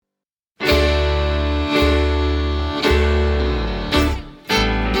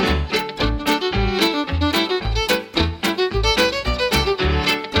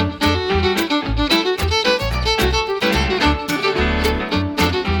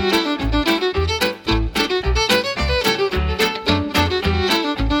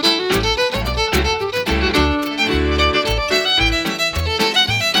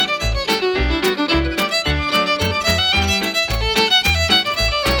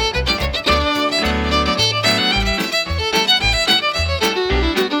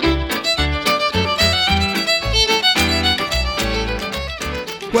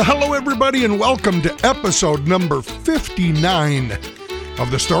Well, hello, everybody, and welcome to episode number 59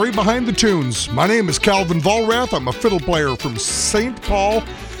 of The Story Behind the Tunes. My name is Calvin Vollrath. I'm a fiddle player from St. Paul,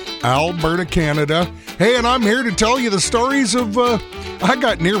 Alberta, Canada. Hey, and I'm here to tell you the stories of, I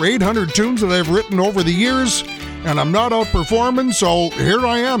got near 800 tunes that I've written over the years, and I'm not out performing, so here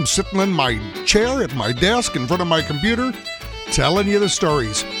I am, sitting in my chair at my desk in front of my computer, telling you the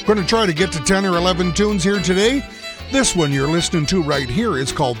stories. I'm going to try to get to 10 or 11 tunes here today. This one you're listening to right here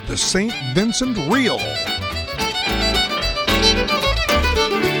is called the St. Vincent Reel.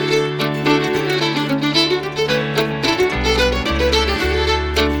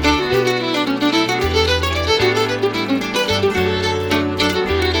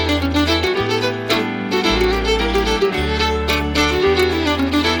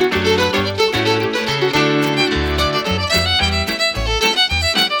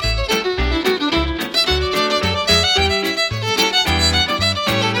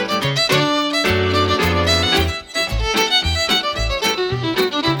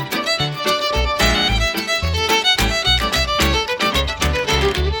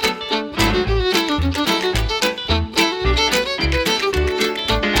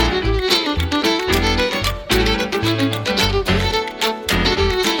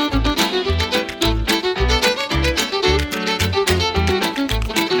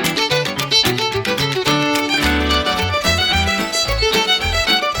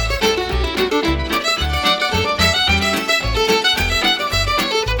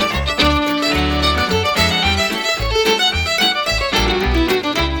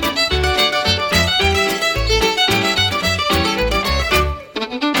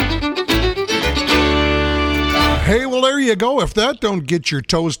 Hey, well, there you go. If that don't get your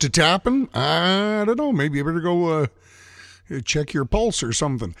toes to tapping, I don't know. Maybe you better go check your pulse or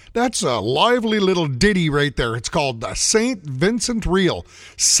something. That's a lively little ditty right there. It's called the St. Vincent Reel.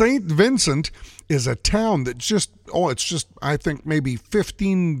 St. Vincent is a town that's just, I think maybe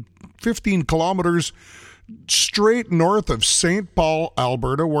 15 kilometers straight north of St. Paul,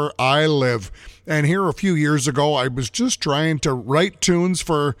 Alberta, where I live. And here a few years ago, I was just trying to write tunes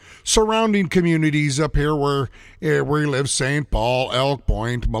for surrounding communities up here where we live: St. Paul, Elk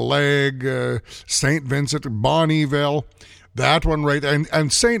Point, Maleg, St. Vincent, Bonnyville. That one right there.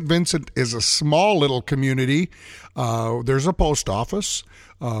 And St. Vincent is a small little community. There's a post office,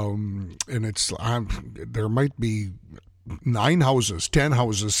 and it's there might be 9 houses, 10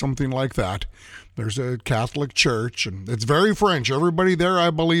 houses, something like that. There's a Catholic church, and it's very French. Everybody there, I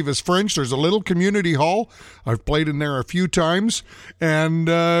believe, is French. There's a little community hall. I've played in there a few times, and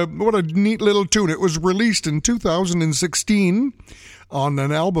what a neat little tune. It was released in 2016 on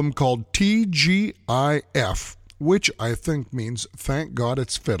an album called TGIF, which I think means Thank God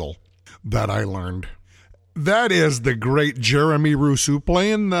It's Fiddle, that I learned. That is the great Jeremy Rousseau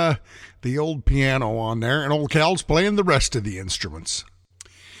playing the old piano on there, and old Cal's playing the rest of the instruments.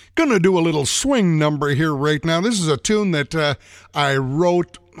 Gonna do a little swing number here right now. This is a tune that I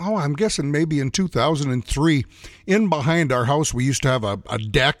wrote, I'm guessing maybe in 2003. In behind our house, we used to have a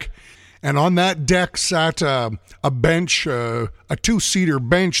deck, and on that deck sat a bench, a 2-seater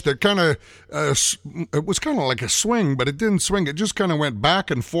bench that kind of, it was kind of like a swing, but it didn't swing. It just kind of went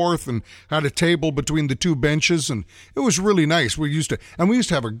back and forth and had a table between the 2 benches, and it was really nice. We used to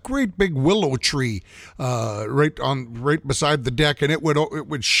have a great big willow tree right beside the deck, and it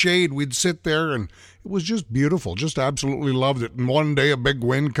would shade. We'd sit there, and it was just beautiful. Just absolutely loved it. And one day a big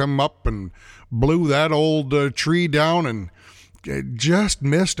wind come up and blew that old tree down, and it just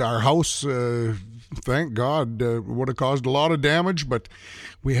missed our house. Thank God. Would have caused a lot of damage, but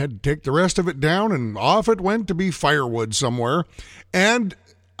we had to take the rest of it down, and off it went to be firewood somewhere. And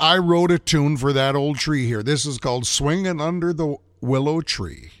I wrote a tune for that old tree here. This is called Swingin' Under the Willow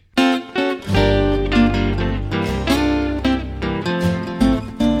Tree.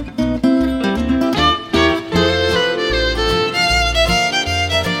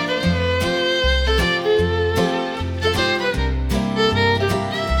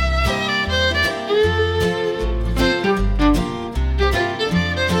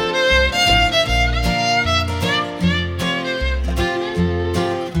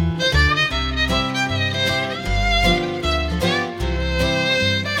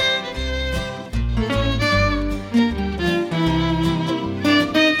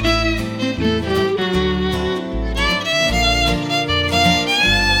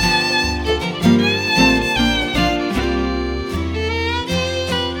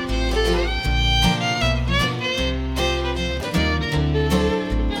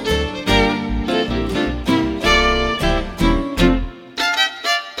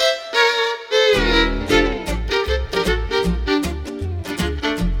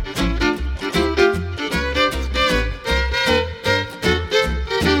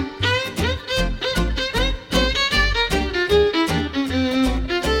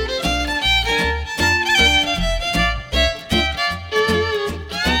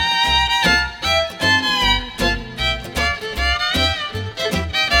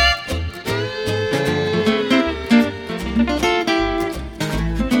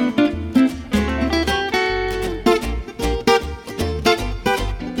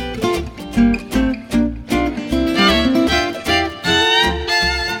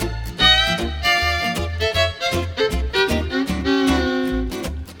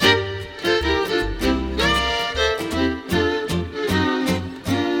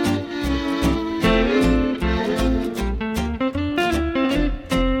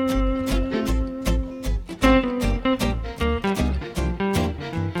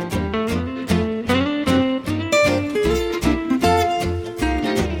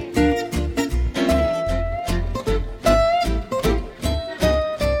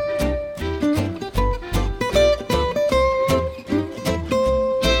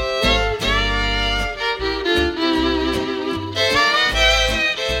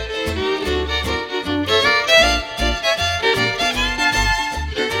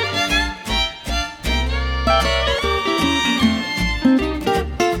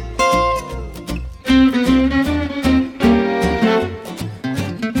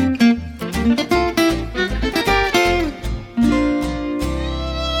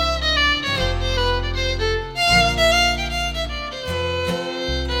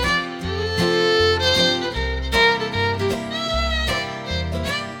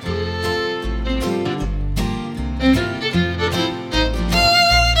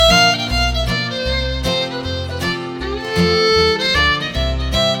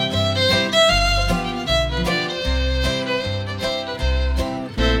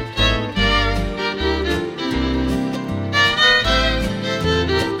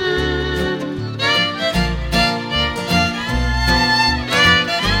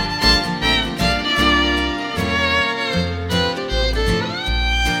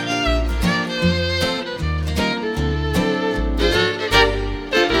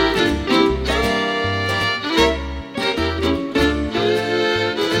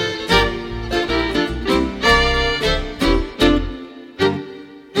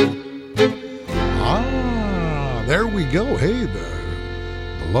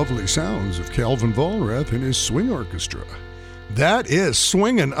 Lovely sounds of Calvin Vollrath and his swing orchestra. That is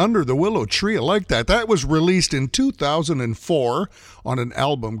Swingin' Under the Willow Tree. I like that. That was released in 2004 on an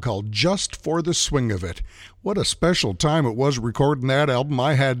album called Just for the Swing of It. What a special time it was recording that album.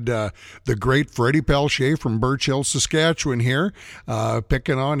 I had the great Freddie Pelche from Birch Hill, Saskatchewan here,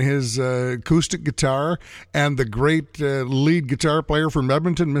 picking on his acoustic guitar, and the great lead guitar player from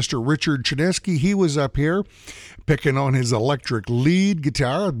Edmonton, Mr. Richard Chinesky. He was up here picking on his electric lead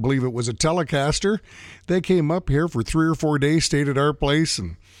guitar. I believe it was a Telecaster. They came up here for 3 or 4 days, stayed at our place,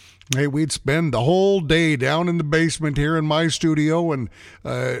 and hey, we'd spend the whole day down in the basement here in my studio, and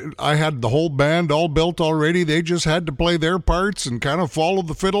I had the whole band all built already. They just had to play their parts and kind of follow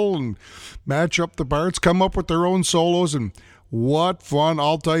the fiddle and match up the parts, come up with their own solos, and what fun.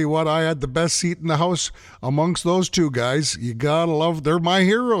 I'll tell you what, I had the best seat in the house amongst those two guys. You gotta love, they're my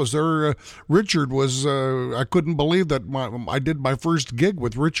heroes. They're Richard was, I couldn't believe that I did my first gig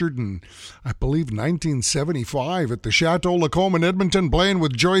with Richard in, I believe, 1975 at the Chateau Lacombe in Edmonton, playing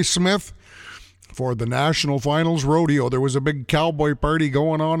with Joyce Smith for the National Finals Rodeo. There was a big cowboy party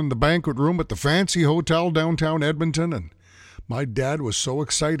going on in the banquet room at the Fancy Hotel downtown Edmonton, and my dad was so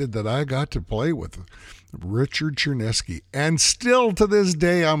excited that I got to play with Richard Chernesky. And still to this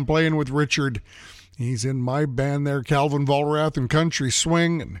day, I'm playing with Richard. He's in my band there, Calvin Vollrath and Country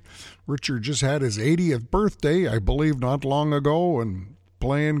Swing. And Richard just had his 80th birthday, I believe, not long ago, and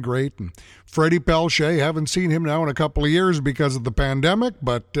playing great. And Freddie Pelche, haven't seen him now in a couple of years because of the pandemic,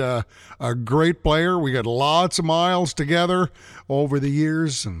 but a great player. We got lots of miles together over the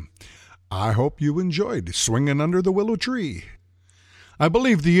years, and I hope you enjoyed Swinging Under the Willow Tree. I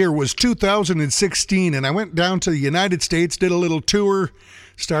believe the year was 2016, and I went down to the United States, did a little tour,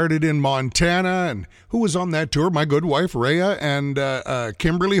 started in Montana, and who was on that tour? My good wife, Rhea, and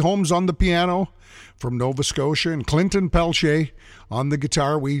Kimberly Holmes on the piano from Nova Scotia, and Clinton Pelche on the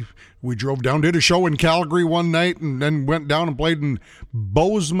guitar. We drove down, did a show in Calgary one night, and then went down and played in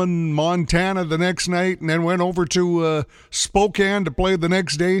Bozeman, Montana the next night, and then went over to Spokane to play the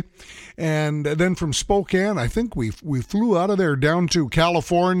next day. And then from Spokane, I think we flew out of there down to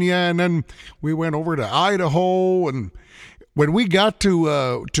California, and then we went over to Idaho. And when we got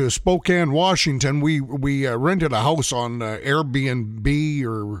to Spokane, Washington, we rented a house on Airbnb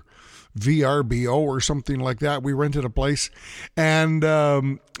or VRBO or something like that. We rented a place, and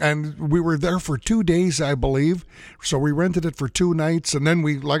we were there for 2 days, I believe. So we rented it for 2 nights, and then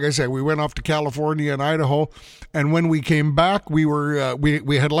like I said, we went off to California and Idaho. And when we came back, we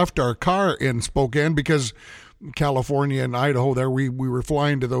had left our car in Spokane because California and Idaho there, we were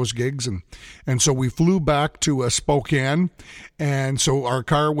flying to those gigs, and so we flew back to Spokane, and so our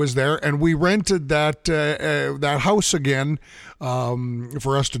car was there, and we rented that house again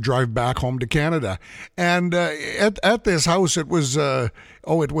for us to drive back home to Canada. And at this house, it was an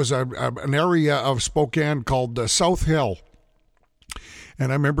area of Spokane called South Hill.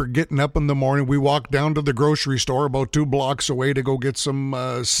 And I remember getting up in the morning. We walked down to the grocery store about 2 blocks away to go get some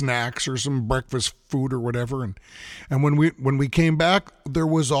snacks or some breakfast food or whatever. And when we came back, there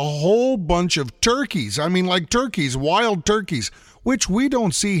was a whole bunch of turkeys. I mean, like turkeys, wild turkeys, which we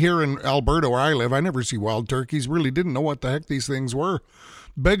don't see here in Alberta where I live. I never see wild turkeys. Really didn't know what the heck these things were.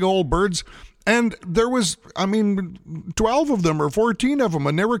 Big old birds. And there was, 12 of them or 14 of them,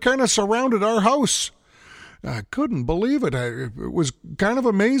 and they were kind of surrounded our house. I couldn't believe it. It was kind of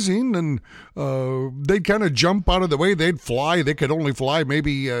amazing, and they'd kind of jump out of the way. They'd fly. They could only fly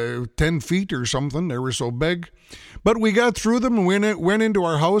maybe 10 feet or something. They were so big. But we got through them and went into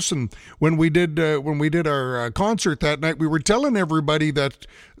our house. And when we did our concert that night, we were telling everybody that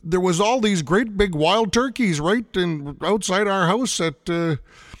there was all these great big wild turkeys right outside our house at.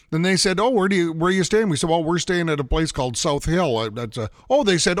 Then they said, "Oh, where are you staying?" We said, "Well, we're staying at a place called South Hill."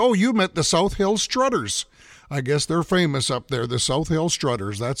 They said, "Oh, you met the South Hill Strutters." I guess they're famous up there, the South Hill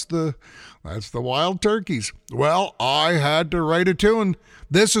Strutters. That's the wild turkeys. Well, I had to write a tune.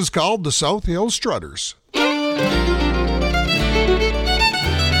 This is called the South Hill Strutters.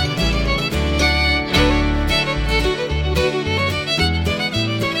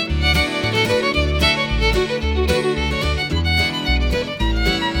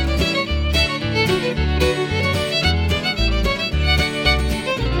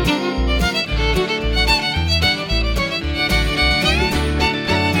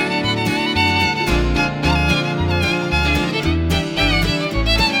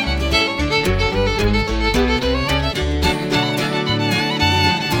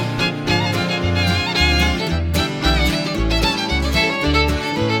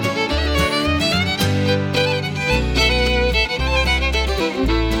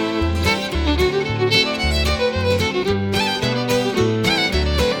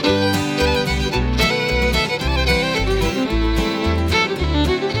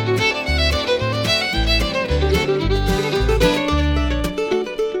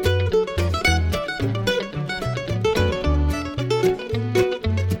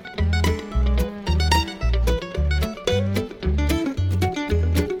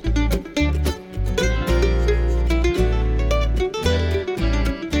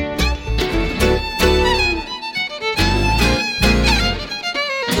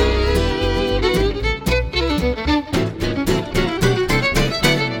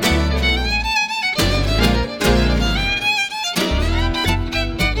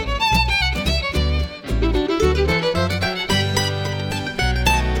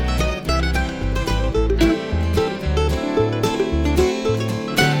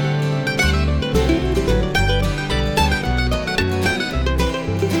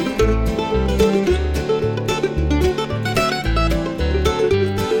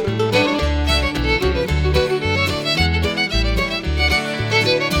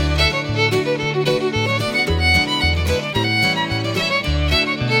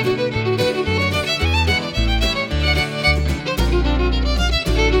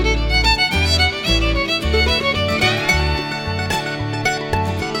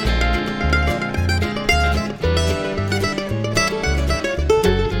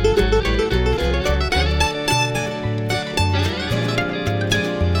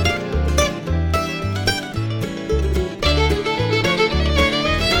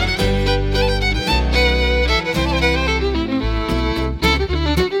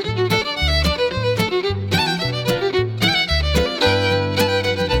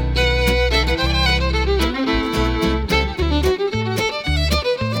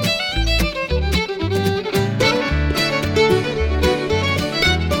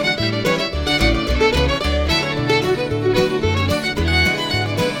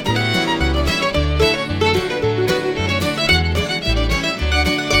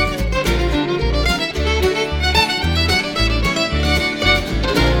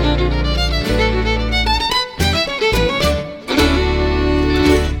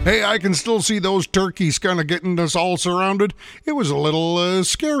 Hey, I can still see those turkeys kind of getting us all surrounded. It was a little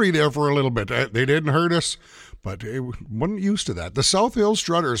scary there for a little bit. They didn't hurt us, but I wasn't used to that. The South Hill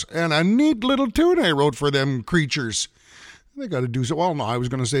Strutters, and a neat little tune I wrote for them creatures. They got to do so. Well, no, I was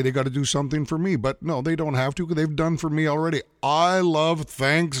going to say they got to do something for me, but no, they don't have to. They've done for me already. I love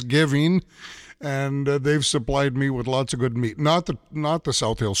Thanksgiving, and they've supplied me with lots of good meat. Not the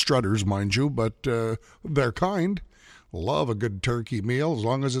South Hill Strutters, mind you, but they're kind. Love a good turkey meal as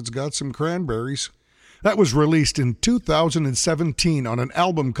long as it's got some cranberries. That was released in 2017 on an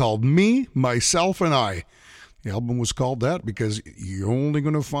album called Me, Myself, and I. The album was called that because you're only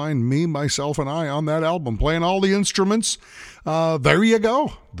going to find Me, Myself, and I on that album, playing all the instruments. There you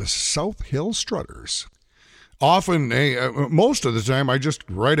go, the South Hill Strutters. Often, most of the time, I just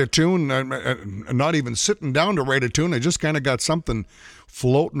write a tune, not even sitting down to write a tune. I just kind of got something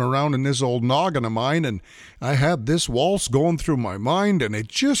floating around in this old noggin of mine, and I had this waltz going through my mind, and it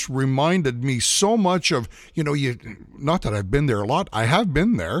just reminded me so much of, not that I've been there a lot. I have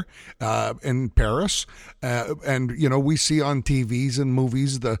been there in Paris, and, we see on TVs and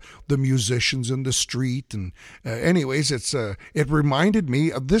movies the musicians in the street, and anyways, it reminded me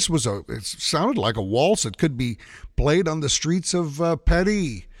of this it sounded like a waltz. It could be played on the streets of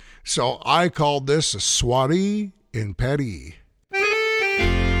Paris. So I called this a soiree in Paris.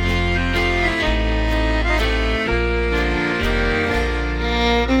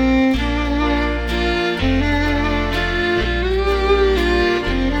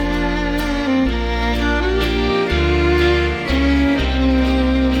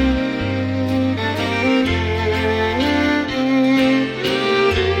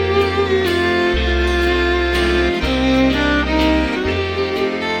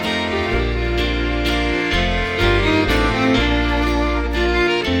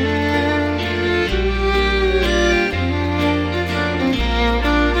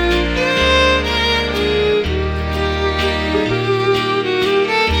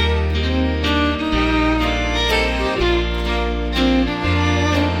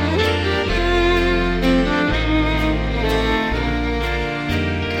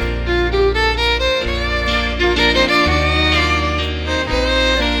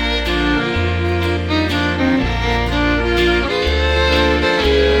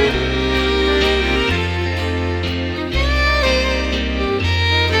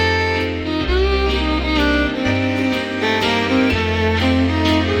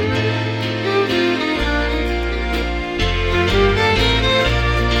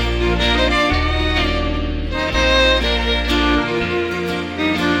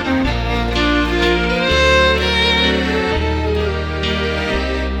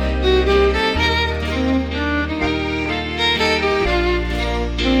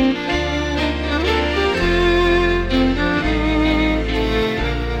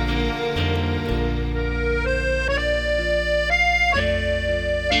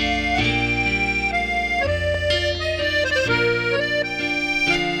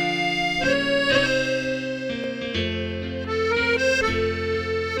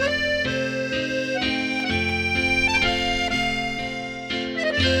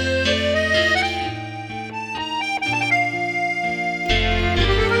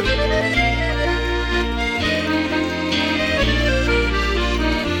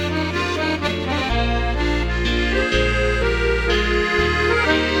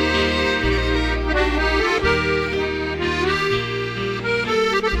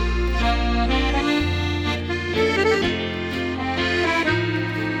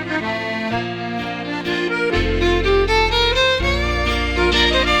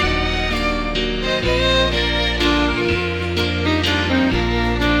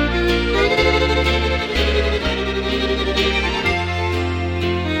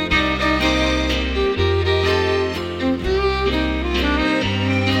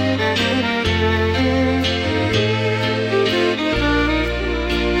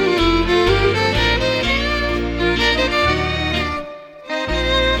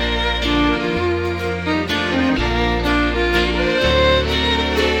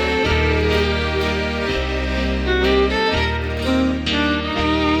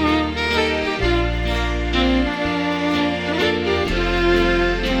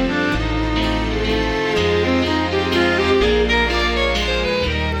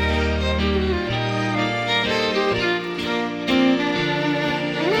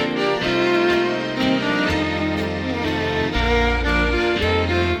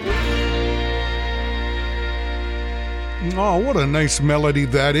 Oh, what a nice melody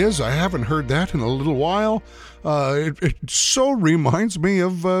that is. I haven't heard that in a little while. It so reminds me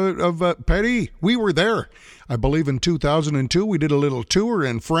of Paris. We were there. I believe in 2002, we did a little tour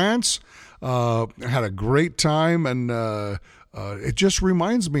in France. Had a great time, and it just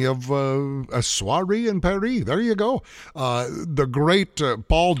reminds me of a soiree in Paris. There you go. The great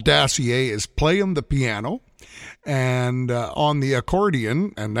Paul Dacier is playing the piano and on the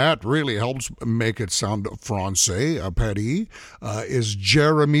accordion, and that really helps make it sound Francais, Paris, is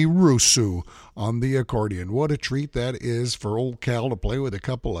Jeremy Rousseau on the accordion. What a treat that is for old Cal to play with a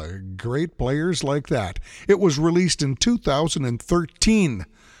couple of great players like that. It was released in 2013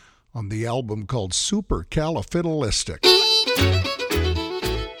 on the album called Supercalifragilistic.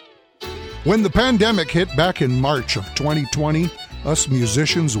 When the pandemic hit back in March of 2020, us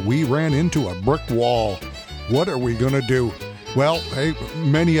musicians, we ran into a brick wall. What are we going to do? Well, hey,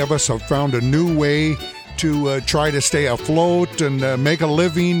 many of us have found a new way to try to stay afloat and make a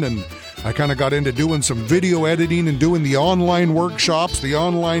living, and I kind of got into doing some video editing and doing the online workshops, the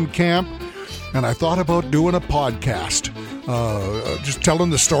online camp, and I thought about doing a podcast. Just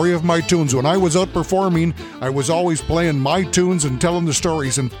telling the story of my tunes. When I was out performing, I was always playing my tunes and telling the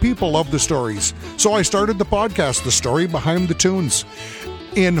stories, and people love the stories. So I started the podcast, The Story Behind the Tunes,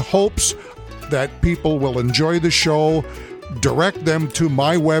 in hopes that people will enjoy the show, direct them to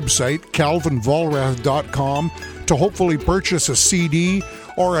my website, calvinvollrath.com, to hopefully purchase a CD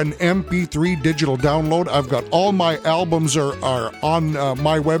or an MP3 digital download. I've got all my albums are on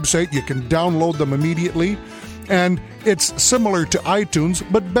my website. You can download them immediately. And it's similar to iTunes,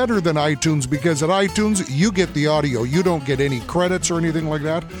 but better than iTunes, because at iTunes, you get the audio. You don't get any credits or anything like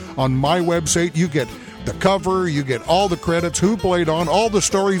that. On my website, you get the cover, you get all the credits, who played on, all the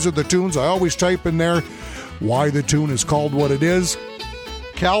stories of the tunes. I always type in there why the tune is called what it is.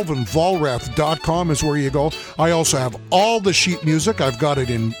 CalvinVollrath.com is where you go. I also have all the sheet music. I've got it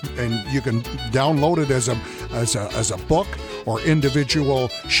in, and you can download it as a book or individual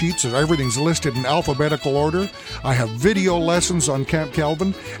sheets. Everything's listed in alphabetical order. I have video lessons on Camp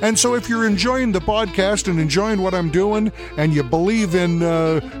Calvin. And so if you're enjoying the podcast and enjoying what I'm doing, and you believe in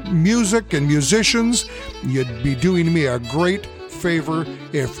music and musicians, you'd be doing me a great favor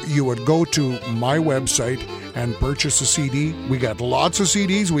if you would go to my website and purchase a CD. We got lots of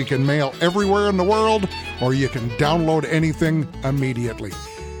CDs we can mail everywhere in the world, or you can download anything immediately.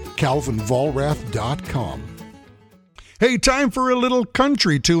 CalvinVollrath.com. Hey, time for a little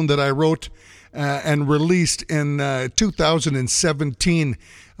country tune that I wrote and released in 2017.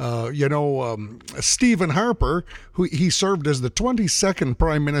 Stephen Harper, he served as the 22nd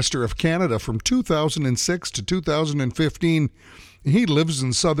Prime Minister of Canada from 2006 to 2015. He lives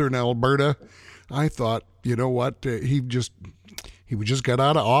in southern Alberta. I thought, you know what, he just got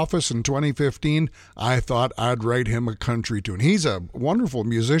out of office in 2015. I thought I'd write him a country tune. He's a wonderful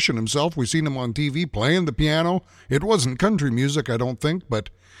musician himself. We've seen him on TV playing the piano. It wasn't country music, I don't think, but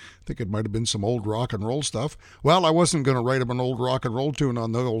I think it might have been some old rock and roll stuff. Well, I wasn't going to write him an old rock and roll tune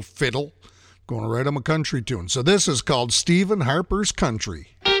on the old fiddle. I'm going to write him a country tune. So this is called Stephen Harper's Country.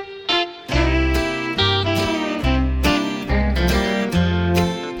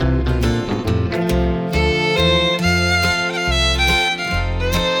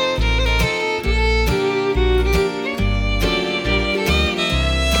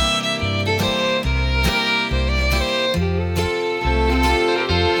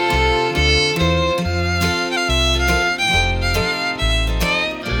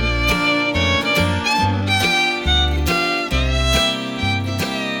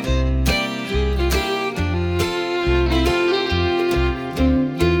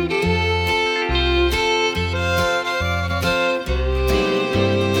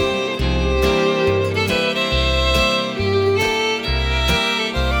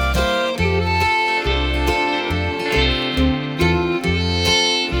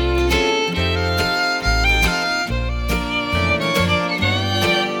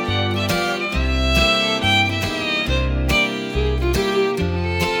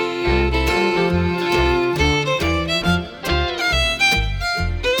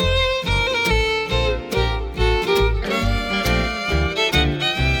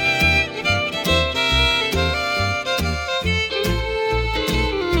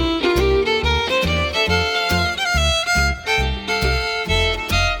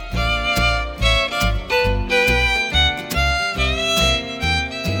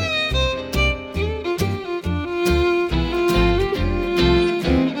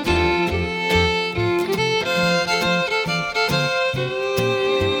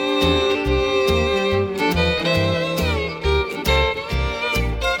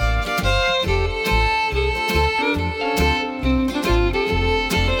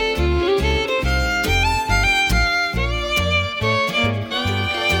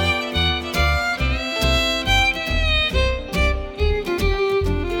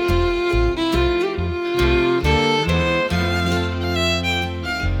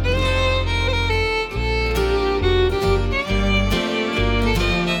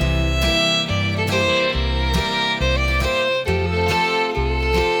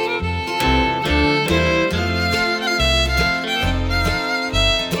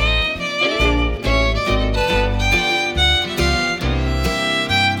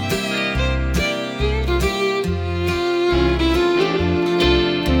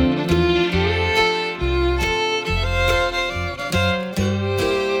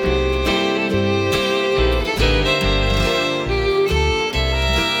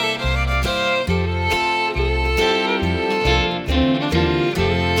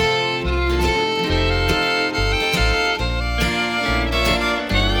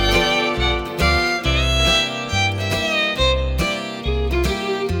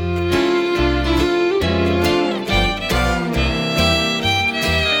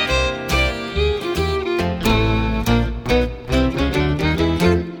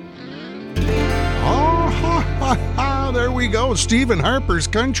 Stephen Harper's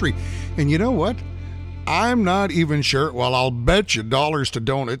country. And you know what? I'm not even sure. Well, I'll bet you dollars to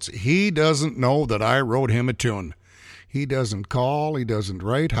donuts he doesn't know that I wrote him a tune. He doesn't call. He doesn't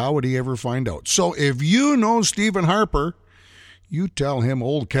write. How would he ever find out? So if you know Stephen Harper, you tell him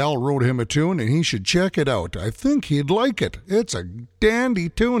old Cal wrote him a tune and he should check it out. I think he'd like it. It's a dandy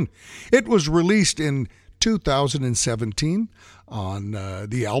tune. It was released in 2017 on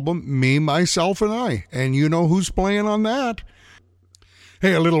the album Me, Myself, and I. And you know who's playing on that?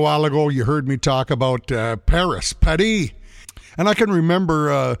 Hey, a little while ago you heard me talk about Paris, Paris. And I can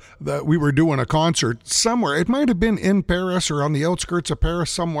remember that we were doing a concert somewhere. It might have been in Paris or on the outskirts of Paris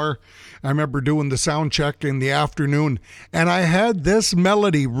somewhere. I remember doing the sound check in the afternoon, and I had this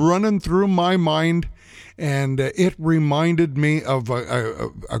melody running through my mind, and it reminded me of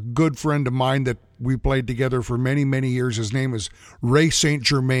a good friend of mine that we played together for many, many years. His name is Ray St.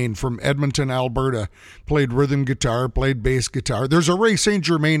 Germain from Edmonton, Alberta. Played rhythm guitar, played bass guitar. There's a Ray St.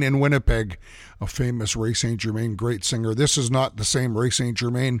 Germain in Winnipeg, a famous Ray St. Germain, great singer. This is not the same Ray St.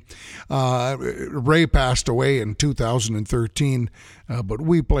 Germain. Ray passed away in 2013, but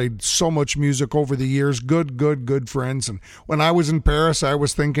we played so much music over the years. Good friends. And when I was in Paris, I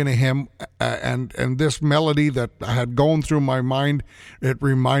was thinking of him, and this melody that I had gone through my mind, it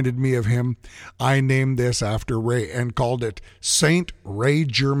reminded me of him. I named this after Ray and called it Saint Ray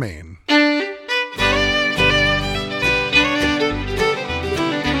Germain.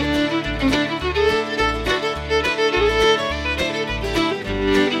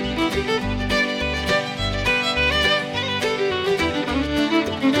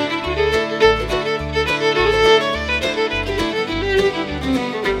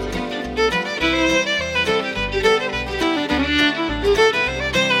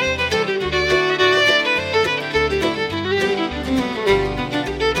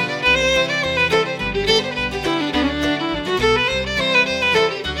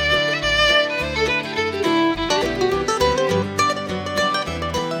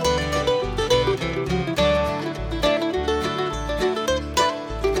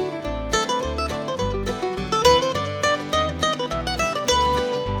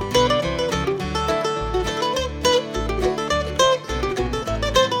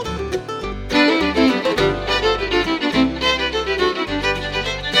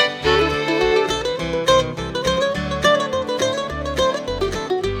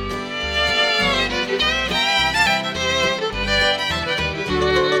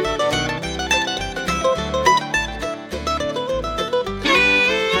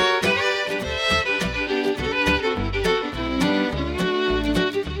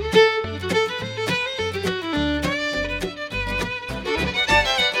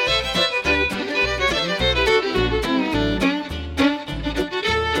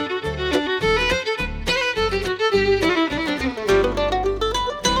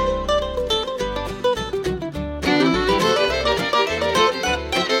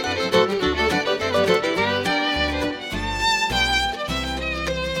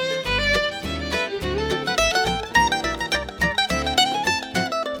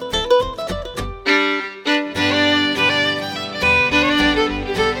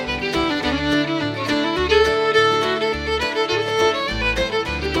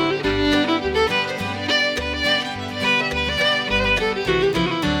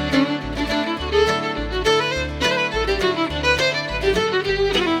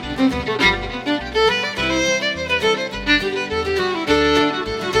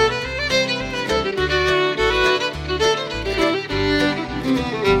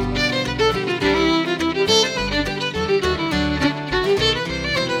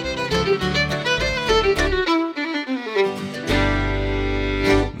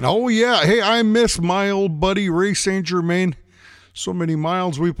 Oh, yeah. Hey, I miss my old buddy Ray St. Germain. So many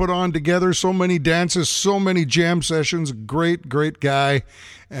miles we put on together, so many dances, so many jam sessions. Great guy.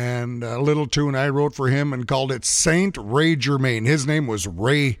 And a little tune I wrote for him and called it Saint Ray Germain. His name was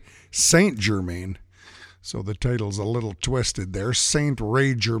Ray St. Germain. So the title's a little twisted there, Saint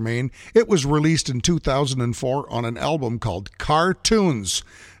Ray Germain. It was released in 2004 on an album called Cartoons.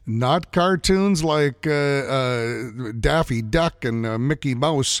 Not cartoons like Daffy Duck and Mickey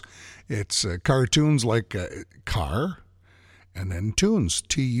Mouse. It's cartoons like car and then tunes,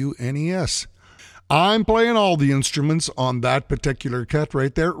 Tunes. I'm playing all the instruments on that particular cut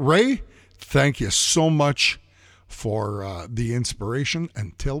right there. Ray, thank you so much for the inspiration.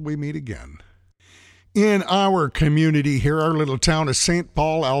 Until we meet again. In our community here, our little town of St.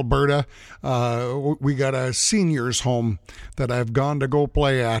 Paul, Alberta, we got a seniors home that I've gone to go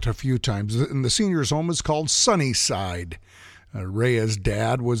play at a few times. And the seniors home is called Sunnyside. Rhea's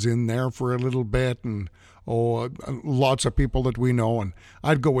dad was in there for a little bit, and lots of people that we know, and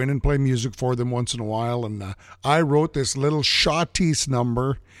I'd go in and play music for them once in a while. And I wrote this little Shawtees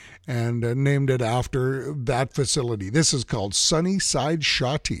number and named it after that facility. This is called Sunnyside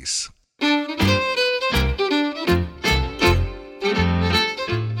Shawtees.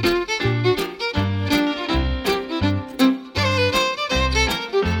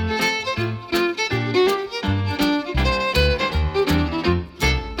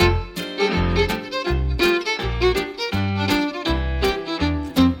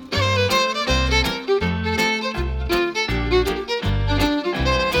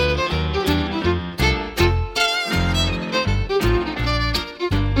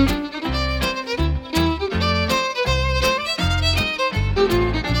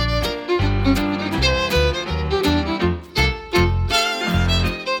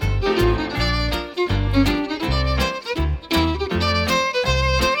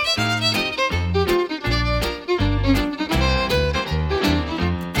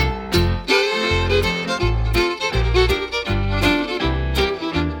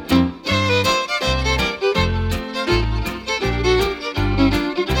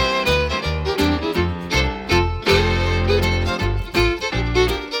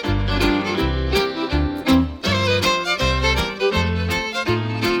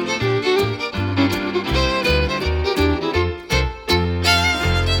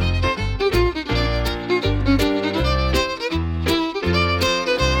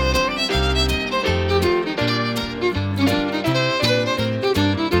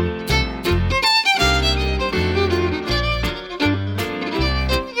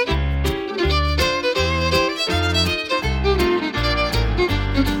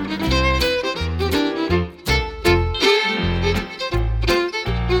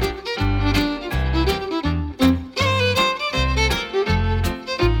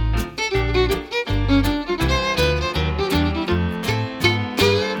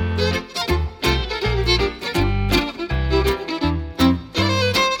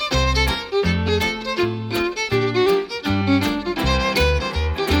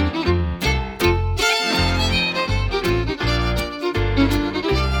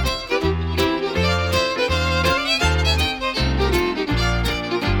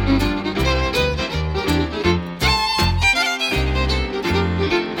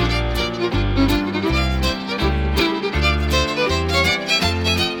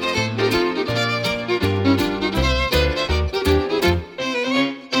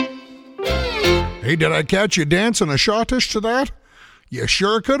 Hey, did I catch you dancing a shawtish to that? You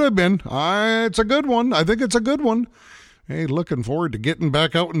sure could have been. It's a good one. I think it's a good one. Hey, looking forward to getting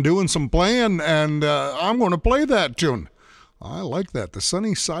back out and doing some playing, and I'm going to play that tune. I like that, the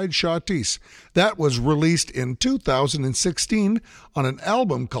Sunnyside Shawtees. That was released in 2016 on an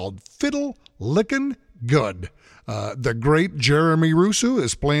album called Fiddle Lickin' Good. The great Jeremy Russo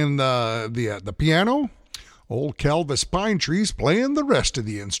is playing the piano. Old Calvis Pinetree's playing the rest of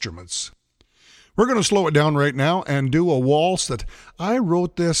the instruments. We're going to slow it down right now and do a waltz that I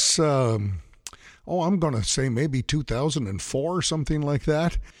wrote this, I'm going to say maybe 2004 or something like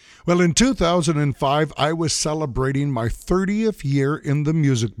that. Well, in 2005, I was celebrating my 30th year in the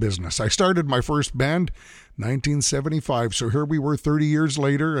music business. I started my first band 1975, so here we were 30 years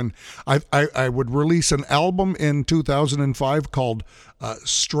later, and I would release an album in 2005 called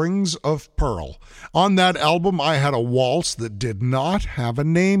Strings of Pearl. On that album, I had a waltz that did not have a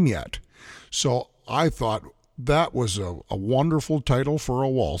name yet. So I thought that was a wonderful title for a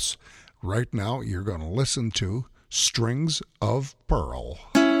waltz. Right now, you're going to listen to Strings of Pearl.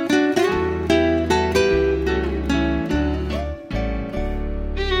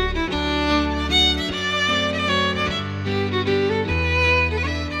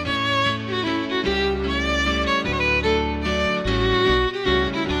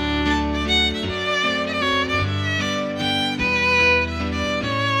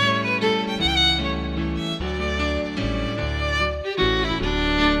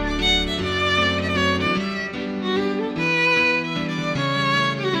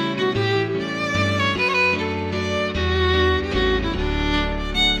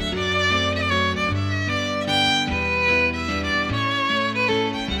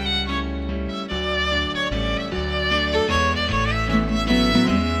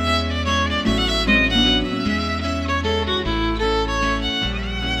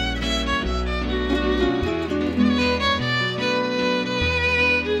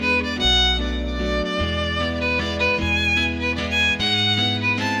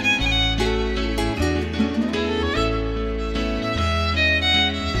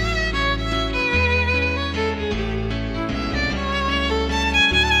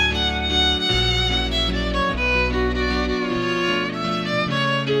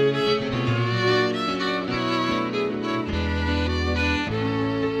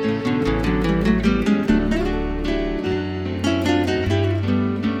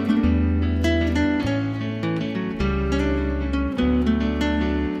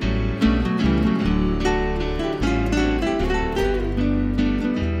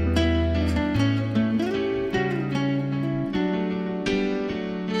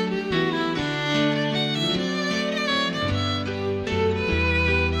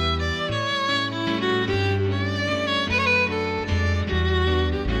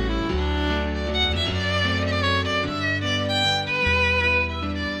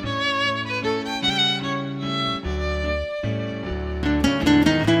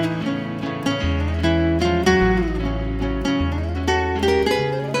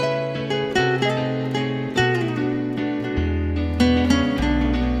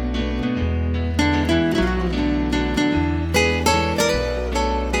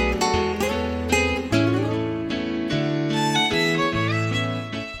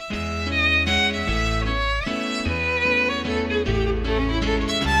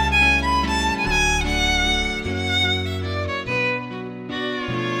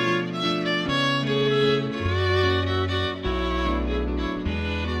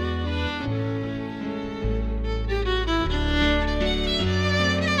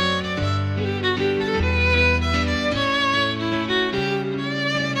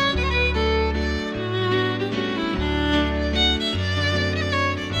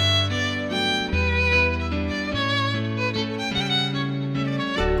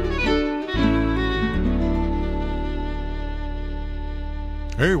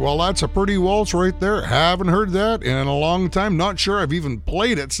 Hey, well, that's a pretty waltz right there. Haven't heard that in a long time. Not sure I've even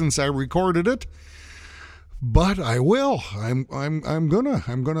played it since I recorded it, but I will. I'm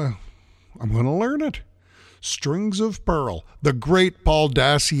gonna learn it. Strings of Pearl. The great Paul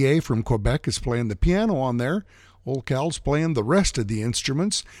Dacier from Quebec is playing the piano on there. Old Cal's playing the rest of the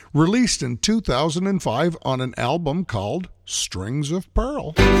instruments. Released in 2005 on an album called Strings of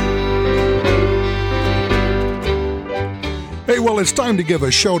Pearl. Hey, well, it's time to give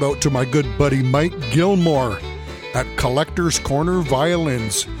a shout out to my good buddy Mike Gilmore at Collector's Corner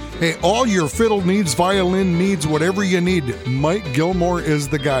Violins. Hey, all your fiddle needs, violin needs, whatever you need, Mike Gilmore is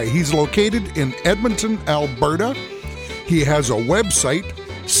the guy. He's located in Edmonton, Alberta. He has a website,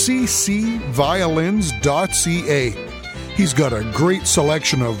 ccviolins.ca. He's got a great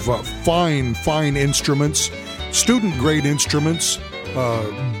selection of fine instruments, student-grade instruments,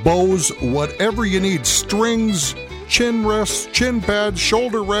 bows, whatever you need, strings, chin rests, chin pads,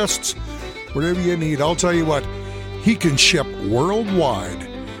 shoulder rests, whatever you need. I'll tell you what, he can ship worldwide.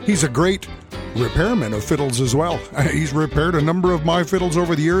 He's a great repairman of fiddles as well. He's repaired a number of my fiddles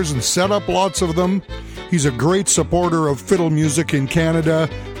over the years and set up lots of them. He's a great supporter of fiddle music in Canada,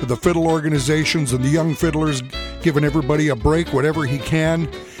 the fiddle organizations and the young fiddlers, giving everybody a break, whatever he can.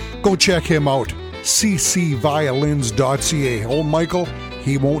 Go check him out, ccviolins.ca. Old Michael,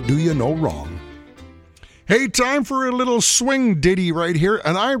 he won't do you no wrong. Hey, time for a little swing ditty right here,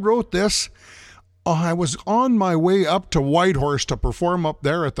 and I wrote this. I was on my way up to Whitehorse to perform up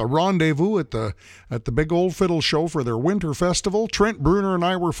there at the Rendezvous at the big old fiddle show for their winter festival. Trent Bruner and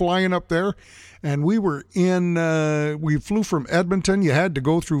I were flying up there, and we flew from Edmonton. You had to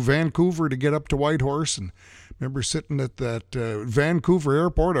go through Vancouver to get up to Whitehorse, and I remember sitting at that Vancouver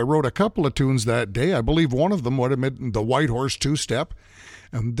airport. I wrote a couple of tunes that day. I believe one of them would have been the Whitehorse two-step.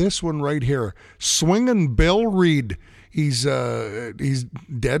 And this one right here, Swingin' Bill Reed. He's dead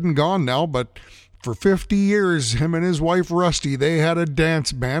and gone now, but for 50 years, him and his wife Rusty, they had a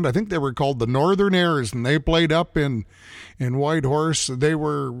dance band. I think they were called the Northern Airs, and they played up in Whitehorse. They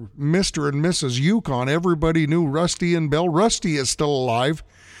were Mr. and Mrs. Yukon. Everybody knew Rusty and Bill. Rusty is still alive.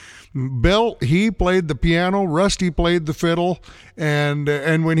 Bill, he played the piano, Rusty played the fiddle, and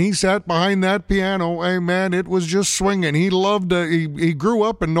when he sat behind that piano, hey man, it was just swinging. He loved, he grew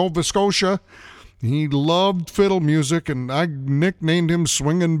up in Nova Scotia. He loved fiddle music, and I nicknamed him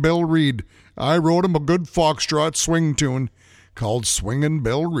Swingin' Bill Reed. I wrote him a good foxtrot swing tune called Swingin'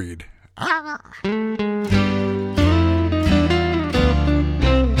 Bill Reed.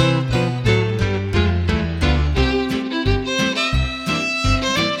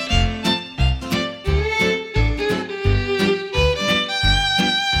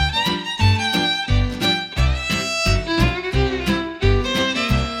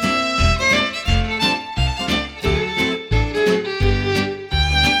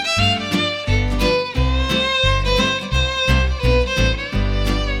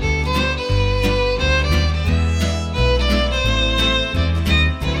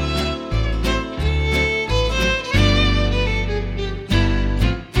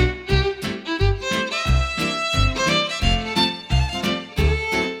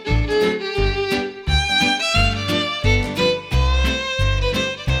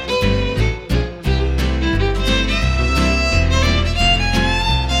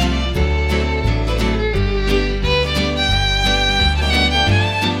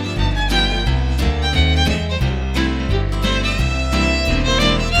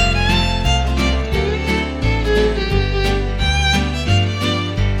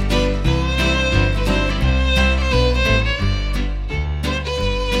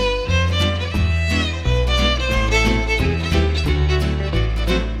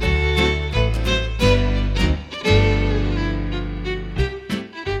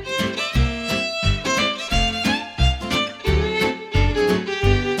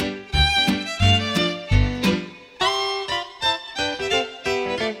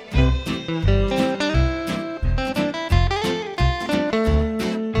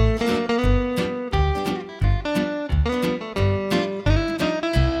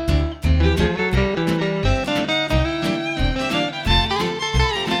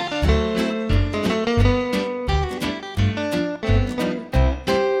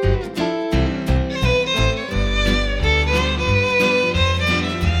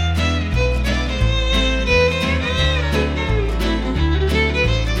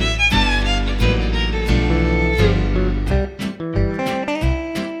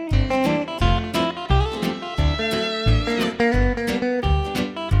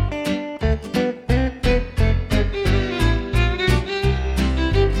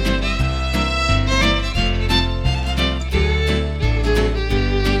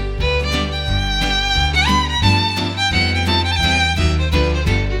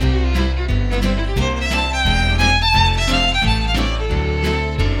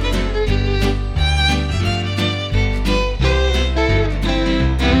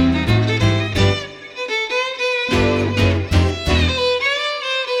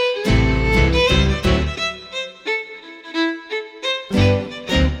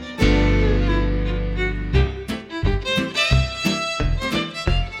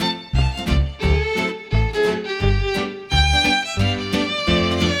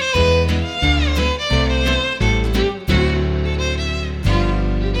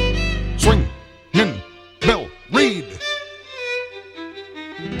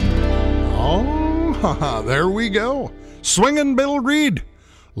 we go. Swingin' Bill Reed.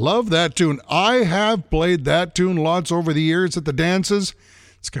 Love that tune. I have played that tune lots over the years at the dances.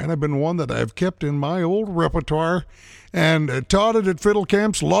 It's kind of been one that I've kept in my old repertoire and taught it at fiddle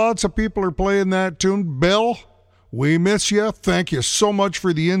camps. Lots of people are playing that tune. Bill, we miss you. Thank you so much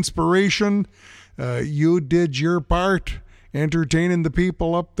for the inspiration. You did your part entertaining the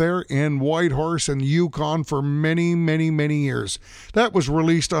people up there in Whitehorse and Yukon for many, many, many years. That was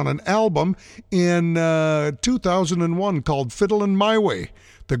released on an album in 2001 called Fiddlin' My Way.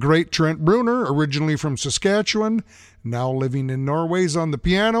 The great Trent Bruner, originally from Saskatchewan, now living in Norway, is on the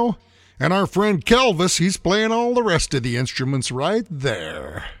piano. And our friend Kelvis, he's playing all the rest of the instruments right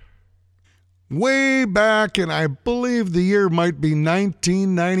there. Way back, and I believe the year might be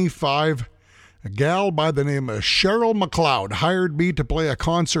 1995, a gal by the name of Cheryl McLeod hired me to play a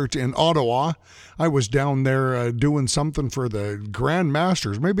concert in Ottawa. I was down there doing something for the Grand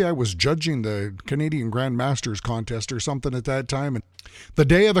Masters. Maybe I was judging the Canadian Grand Masters contest or something at that time. And the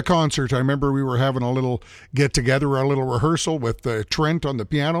day of the concert, I remember we were having a little get-together, a little rehearsal with Trent on the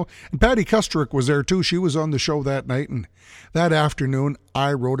piano. And Patty Kustrick was there too. She was on the show that night. And that afternoon,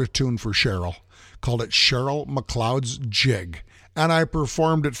 I wrote a tune for Cheryl. Called it Cheryl McLeod's Jig. And I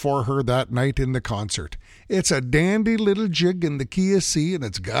performed it for her that night in the concert. It's a dandy little jig in the key of C, and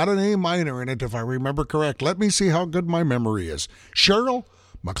it's got an A minor in it, if I remember correct. Let me see how good my memory is. Cheryl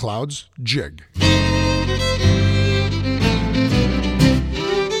McLeod's Jig.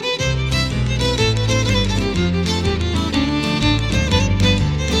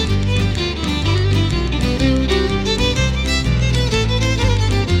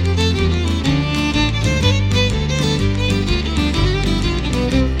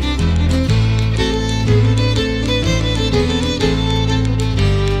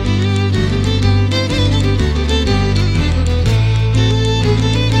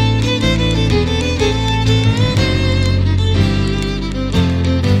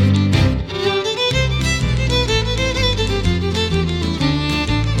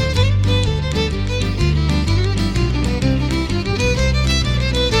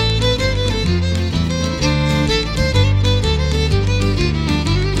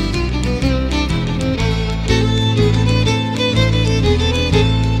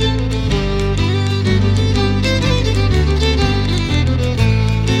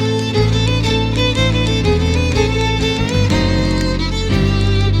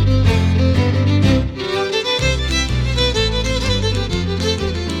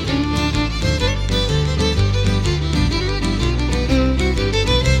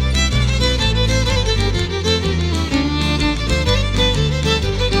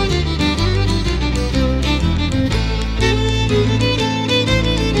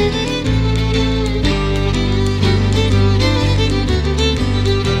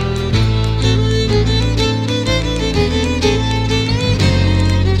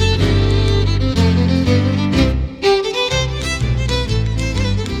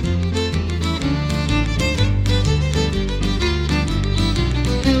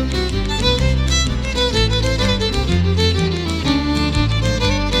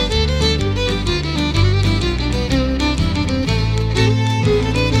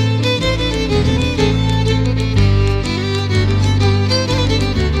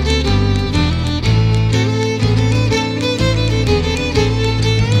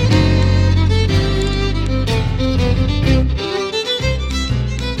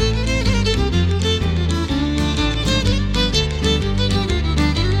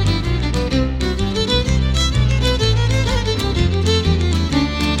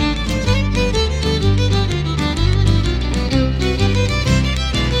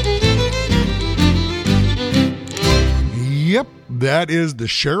 That is the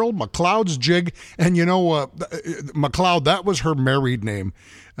Cheryl McLeod's Jig. And you know, McLeod, that was her married name.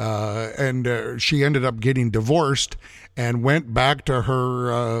 And she ended up getting divorced and went back to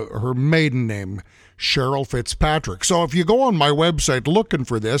her maiden name, Cheryl Fitzpatrick. So if you go on my website looking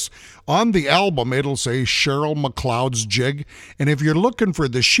for this, on the album it'll say Cheryl McLeod's Jig. And if you're looking for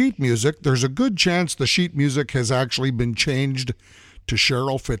the sheet music, there's a good chance the sheet music has actually been changed to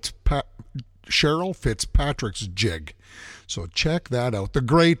Cheryl Fitzpatrick's Jig. So check that out. The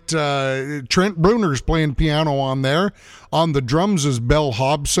great Trent Bruner's playing piano on there. On the drums is Belle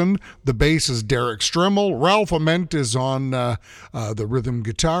Hobson. The bass is Derek Strimmel. Ralph Ament is on the rhythm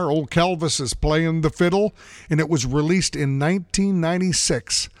guitar. Old Kelvis is playing the fiddle. And it was released in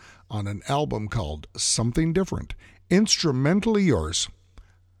 1996 on an album called Something Different. Instrumentally Yours.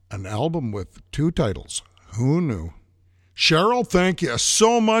 An album with two titles. Who knew? Cheryl, thank you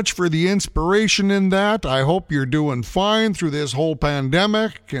so much for the inspiration in that. I hope you're doing fine through this whole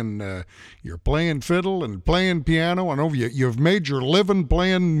pandemic, and you're playing fiddle and playing piano. I know you've made your living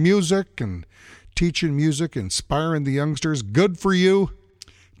playing music and teaching music, inspiring the youngsters. Good for you.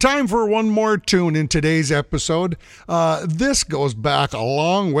 Time for one more tune in today's episode. This goes back a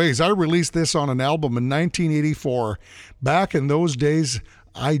long ways. I released this on an album in 1984. Back in those days,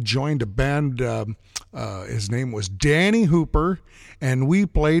 I joined a band. His name was Danny Hooper, and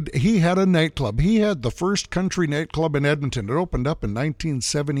he had a nightclub. He had the first country nightclub in Edmonton. It opened up in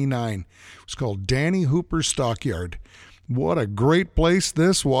 1979. It was called Danny Hooper's Stockyard. What a great place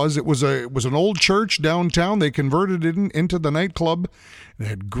this was. It was an old church downtown. They converted it into the nightclub. They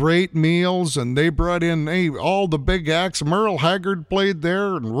had great meals, and they brought in all the big acts. Merle Haggard played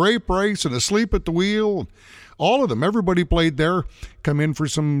there, and Ray Price, and Asleep at the Wheel. All of them, everybody played there. Come in for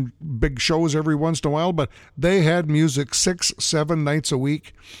some big shows every once in a while, but they had music 6-7 nights a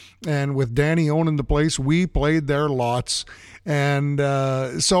week. And with Danny owning the place, we played there lots. And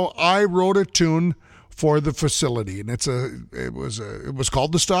so I wrote a tune for the facility, and it was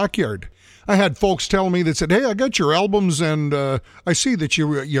called The Stockyard. I had folks tell me that said, "Hey, I got your albums, and I see that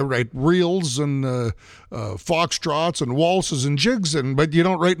you write reels and foxtrots and waltzes and jigs, but you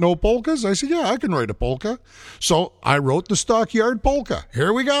don't write no polkas." I said, "Yeah, I can write a polka." So I wrote the Stockyard Polka.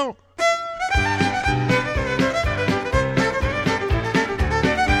 Here we go.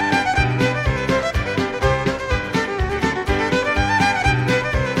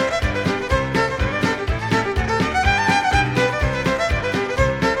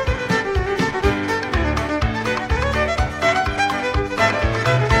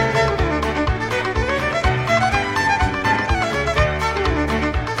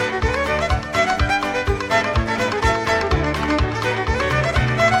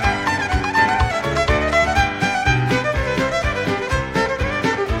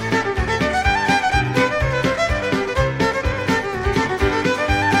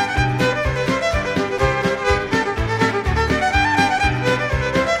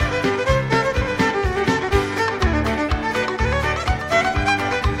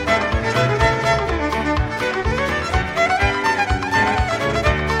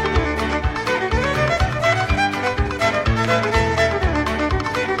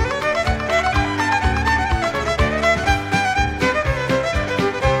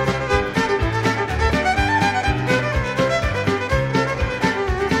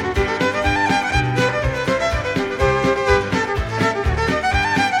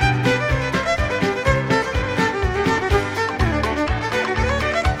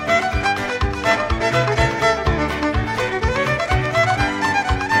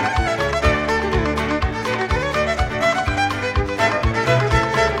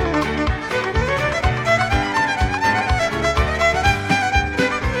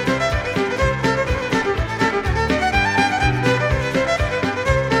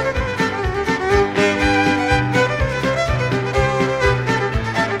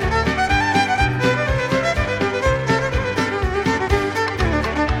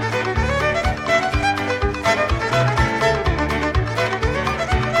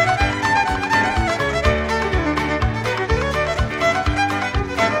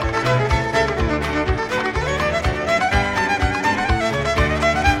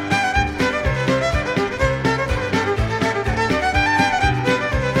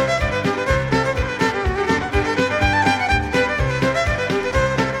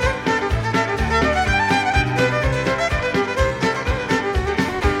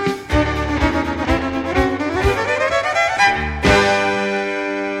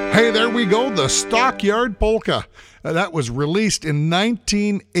 The Stockyard Polka. That was released in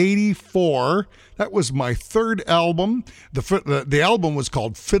 1984. That was my third album. The album was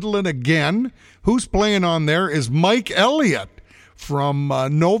called Fiddlin' Again. Who's playing on there is Mike Elliott from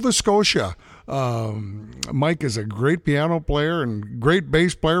Nova Scotia. Mike is a great piano player and great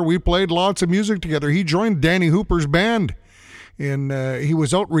bass player. We played lots of music together. He joined Danny Hooper's band. And he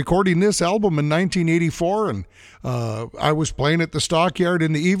was out recording this album in 1984, and I was playing at the Stockyard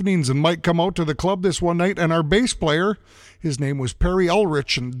in the evenings, and Mike come out to the club this one night, and our bass player, his name was Perry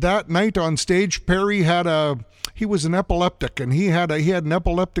Ulrich, and that night on stage, Perry he was an epileptic, and he had an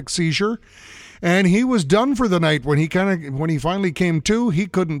epileptic seizure, and he was done for the night. When he finally came to, he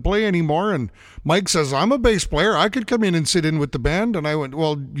couldn't play anymore. And Mike says, "I'm a bass player. I could come in and sit in with the band." And I went,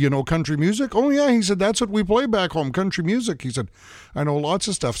 "Well, you know country music?" "Oh yeah." He said, "That's what we play back home, country music." He said, "I know lots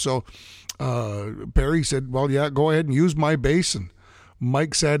of stuff." So Perry said, "Well, yeah, go ahead and use my bass." And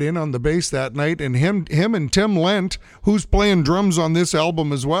Mike sat in on the bass that night, and him and Tim Lent, who's playing drums on this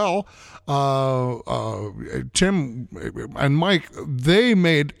album as well, Tim and Mike, they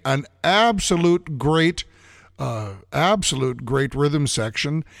made an absolute great rhythm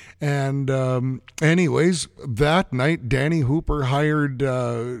section. And anyways, that night, Danny Hooper hired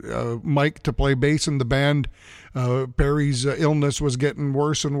Mike to play bass in the band. Perry's illness was getting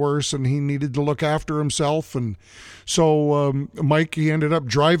worse and worse, and he needed to look after himself. And so Mike, he ended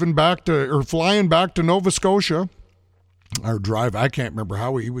up flying back to Nova Scotia. Our drive, I can't remember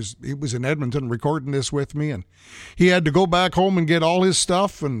how he was in Edmonton recording this with me, and he had to go back home and get all his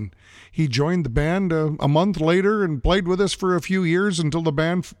stuff, and he joined the band a month later and played with us for a few years until the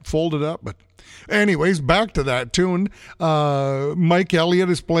band folded up. But anyways, back to that tune. Mike Elliott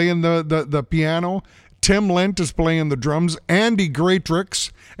is playing the piano. Tim Lent is playing the drums. Andy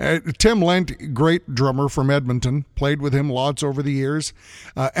Greatrix, Tim Lent, great drummer from Edmonton, played with him lots over the years.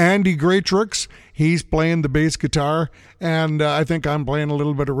 Andy Greatrix, he's playing the bass guitar, and I think I'm playing a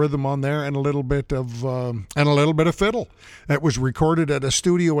little bit of rhythm on there and a little bit of fiddle. That was recorded at a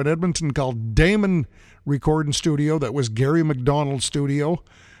studio in Edmonton called Damon Recording Studio. That was Gary McDonald's studio.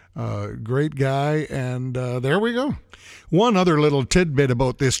 Great guy, and there we go. One other little tidbit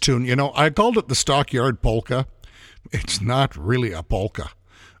about this tune. I called it the Stockyard Polka. It's not really a polka.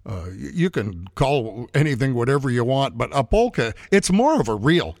 You can call anything whatever you want, but a polka, it's more of a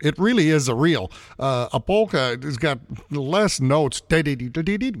reel. It really is a reel. A polka has got less notes.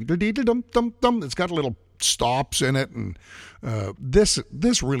 It's got little stops in it, and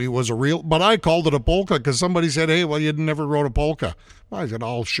this really was a reel, but I called it a polka because somebody said, hey, well, you never wrote a polka. I said,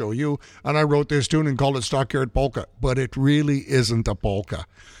 I'll show you, and I wrote this tune and called it Stockyard Polka, but it really isn't a polka.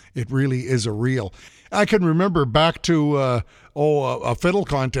 It really is a reel. I can remember back to a fiddle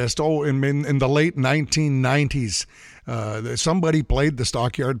contest in the late 1990s. Somebody played the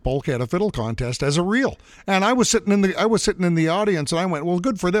Stockyard Polka at a fiddle contest as a reel, and I was sitting in the audience, and I went, well,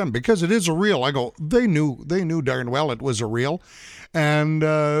 good for them, because it is a reel. I go, they knew darn well it was a reel, and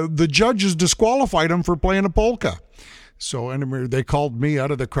the judges disqualified him for playing a polka. So anyway, they called me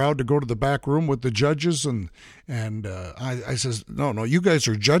out of the crowd to go to the back room with the judges, and I says, no, you guys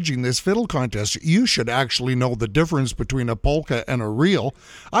are judging this fiddle contest. You should actually know the difference between a polka and a reel.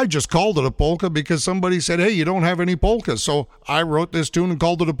 I just called it a polka because somebody said, hey, you don't have any polkas. So I wrote this tune and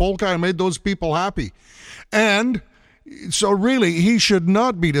called it a polka. I made those people happy. And so really, he should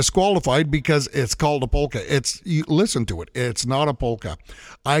not be disqualified because it's called a polka. Listen to it. It's not a polka.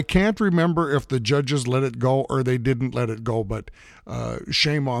 I can't remember if the judges let it go or they didn't let it go, but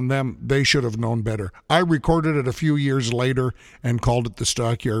shame on them. They should have known better. I recorded it a few years later and called it the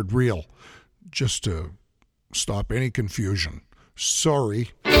Stockyard Reel, just to stop any confusion. Sorry.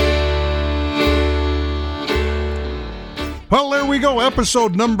 Well, there we go.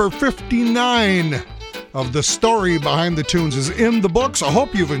 Episode number 59. Of The Story Behind the Tunes is in the books. I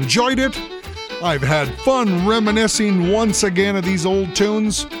hope you've enjoyed it. I've had fun reminiscing once again of these old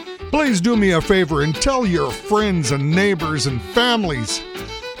tunes. Please do me a favor and tell your friends and neighbors and families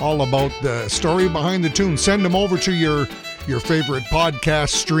all about The Story Behind the Tunes. Send them over to your favorite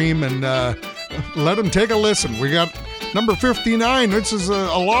podcast stream and let them take a listen. We got number 59. This is a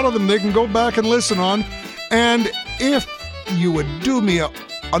lot of them they can go back and listen on. And if you would do me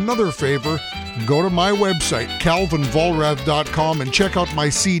another favor, go to my website, calvinvolrath.com, and check out my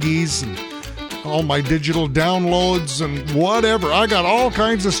CDs and all my digital downloads and whatever. I got all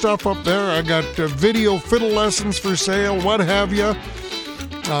kinds of stuff up there. I got video fiddle lessons for sale, what have you.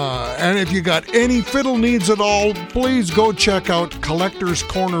 And if you got any fiddle needs at all, please go check out Collector's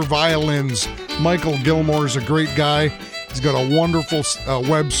Corner Violins. Michael Gilmore's a great guy. He's got a wonderful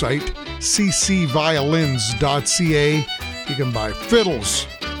website, ccviolins.ca. You can buy fiddles,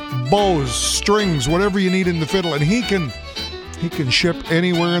 bows, strings, whatever you need in the fiddle, and he can ship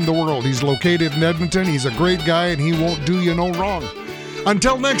anywhere in the world. He's located in Edmonton. He's a great guy, and he won't do you no wrong.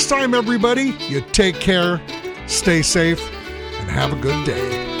 Until next time, everybody, you take care, stay safe, and have a good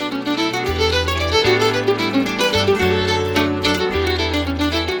day.